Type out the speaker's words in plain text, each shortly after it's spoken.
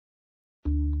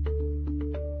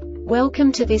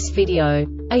Welcome to this video.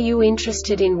 Are you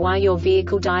interested in why your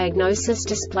vehicle diagnosis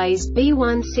displays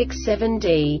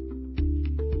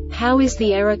B167D? How is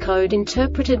the error code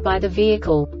interpreted by the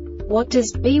vehicle? What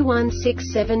does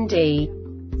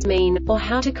B167D mean, or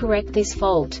how to correct this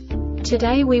fault?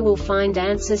 Today we will find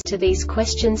answers to these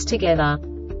questions together.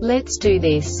 Let's do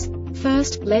this.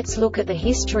 First, let's look at the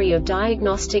history of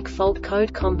diagnostic fault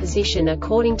code composition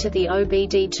according to the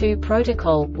OBD2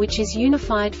 protocol, which is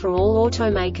unified for all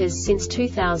automakers since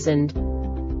 2000.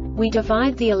 We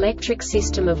divide the electric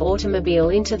system of automobile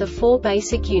into the four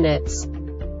basic units: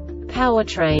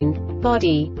 powertrain,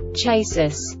 body,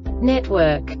 chassis,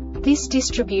 network. This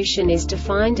distribution is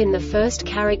defined in the first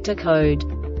character code.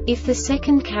 If the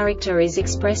second character is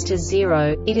expressed as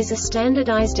 0, it is a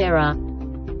standardized error.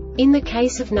 In the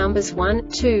case of numbers 1,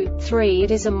 2, 3,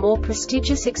 it is a more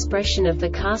prestigious expression of the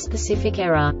car-specific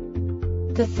error.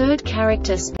 The third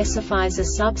character specifies a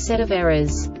subset of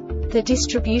errors. The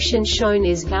distribution shown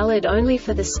is valid only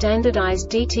for the standardized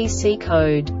DTC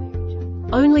code.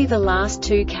 Only the last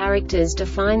two characters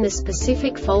define the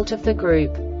specific fault of the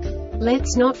group.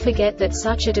 Let's not forget that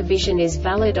such a division is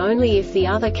valid only if the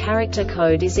other character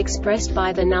code is expressed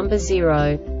by the number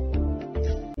 0.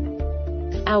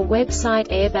 Our website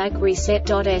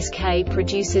airbagreset.sk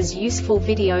produces useful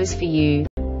videos for you.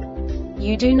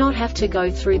 You do not have to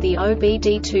go through the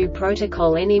OBD2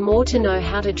 protocol anymore to know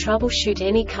how to troubleshoot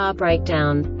any car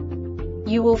breakdown.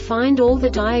 You will find all the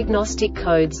diagnostic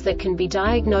codes that can be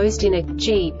diagnosed in a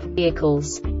Jeep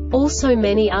vehicles. Also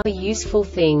many other useful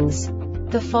things.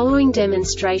 The following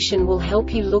demonstration will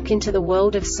help you look into the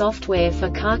world of software for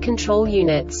car control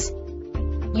units.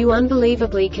 You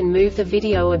unbelievably can move the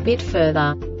video a bit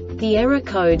further. The error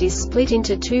code is split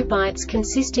into 2 bytes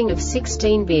consisting of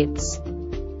 16 bits.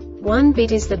 1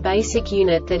 bit is the basic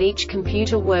unit that each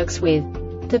computer works with.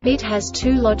 The bit has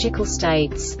 2 logical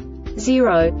states: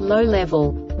 0, low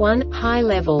level, 1, high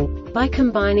level. By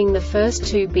combining the first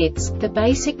 2 bits, the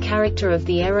basic character of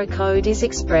the error code is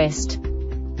expressed.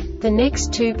 The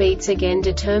next 2 beats again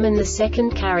determine the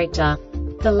second character.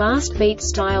 The last beat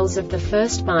styles of the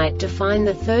first byte define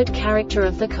the third character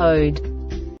of the code.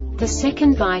 The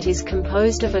second byte is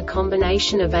composed of a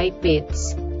combination of 8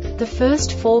 bits. The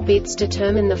first 4 bits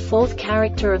determine the fourth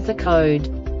character of the code.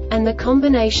 And the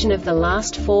combination of the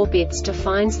last 4 bits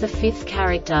defines the fifth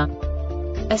character.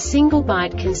 A single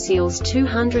byte conceals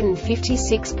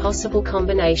 256 possible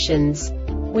combinations.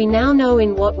 We now know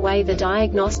in what way the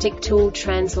diagnostic tool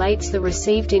translates the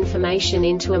received information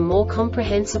into a more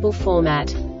comprehensible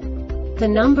format. The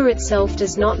number itself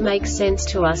does not make sense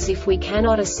to us if we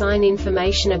cannot assign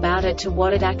information about it to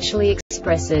what it actually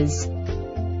expresses.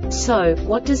 So,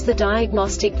 what does the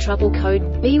Diagnostic Trouble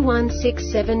Code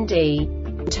B167D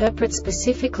interpret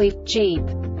specifically for Jeep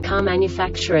car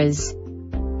manufacturers?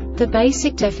 The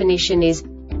basic definition is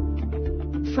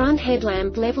front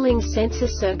headlamp leveling sensor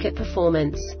circuit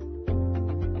performance.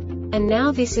 And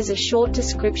now this is a short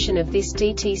description of this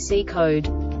DTC code.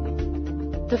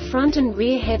 The front and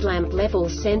rear headlamp level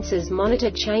sensors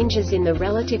monitor changes in the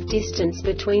relative distance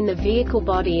between the vehicle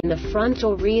body and the front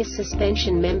or rear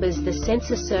suspension members. The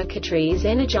sensor circuitry is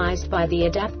energized by the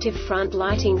adaptive front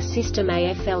lighting system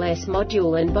AFLS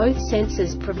module, and both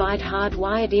sensors provide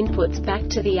hardwired inputs back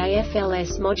to the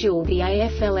AFLS module. The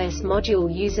AFLS module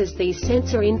uses these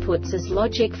sensor inputs as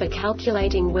logic for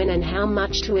calculating when and how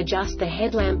much to adjust the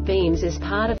headlamp beams as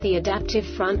part of the adaptive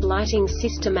front lighting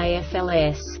system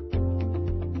AFLS.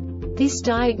 This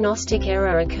diagnostic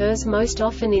error occurs most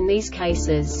often in these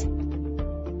cases: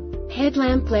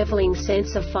 headlamp leveling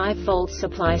sensor 5V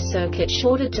supply circuit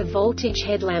shorted to voltage,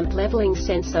 headlamp leveling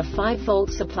sensor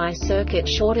 5V supply circuit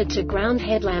shorted to ground,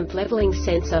 headlamp leveling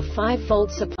sensor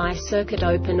 5V supply circuit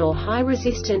open or high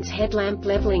resistance, headlamp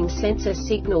leveling sensor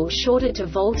signal shorted to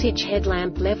voltage,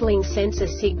 headlamp leveling sensor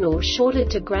signal shorted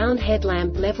to ground,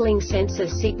 headlamp leveling sensor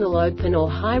signal open or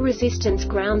high resistance,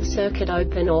 ground circuit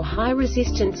open or high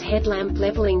resistance, headlamp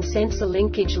leveling sensor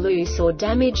linkage loose or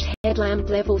damaged, headlamp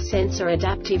level sensor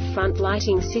adaptive front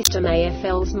lighting system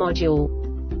AFLS module.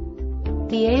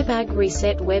 The Airbag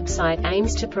Reset website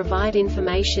aims to provide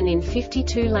information in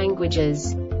 52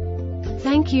 languages.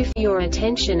 Thank you for your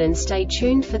attention and stay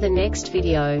tuned for the next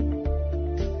video.